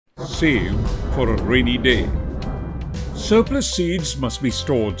Save for a rainy day. Surplus seeds must be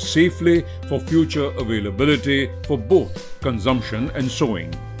stored safely for future availability for both consumption and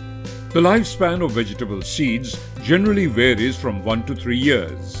sowing. The lifespan of vegetable seeds generally varies from 1 to 3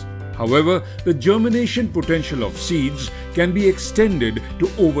 years. However, the germination potential of seeds can be extended to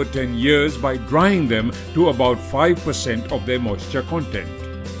over 10 years by drying them to about 5% of their moisture content.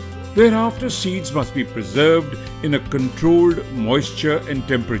 Thereafter, seeds must be preserved in a controlled moisture and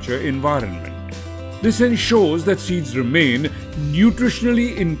temperature environment. This ensures that seeds remain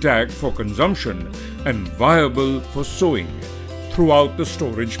nutritionally intact for consumption and viable for sowing throughout the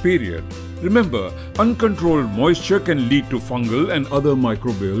storage period. Remember, uncontrolled moisture can lead to fungal and other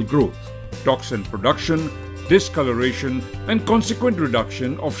microbial growth, toxin production, discoloration, and consequent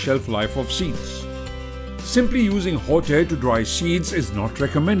reduction of shelf life of seeds. Simply using hot air to dry seeds is not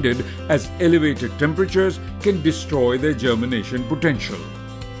recommended, as elevated temperatures can destroy their germination potential.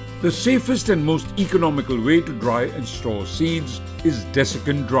 The safest and most economical way to dry and store seeds is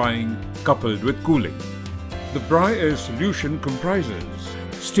desiccant drying coupled with cooling. The Bry-Air solution comprises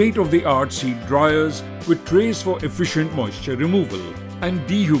state-of-the-art seed dryers with trays for efficient moisture removal and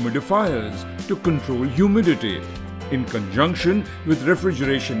dehumidifiers to control humidity, in conjunction with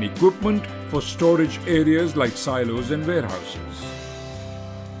refrigeration equipment for storage areas like silos and warehouses.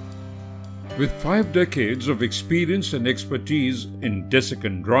 With 5 decades of experience and expertise in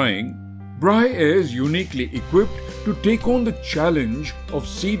desiccant drying, Bry-Air is uniquely equipped to take on the challenge of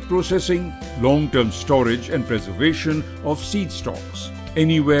seed processing, long-term storage and preservation of seed stocks,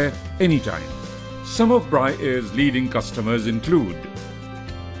 anywhere, anytime. Some of Bry-Air's leading customers include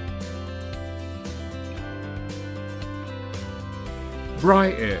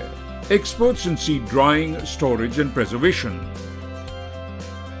Bry-Air, experts in seed drying, storage and preservation.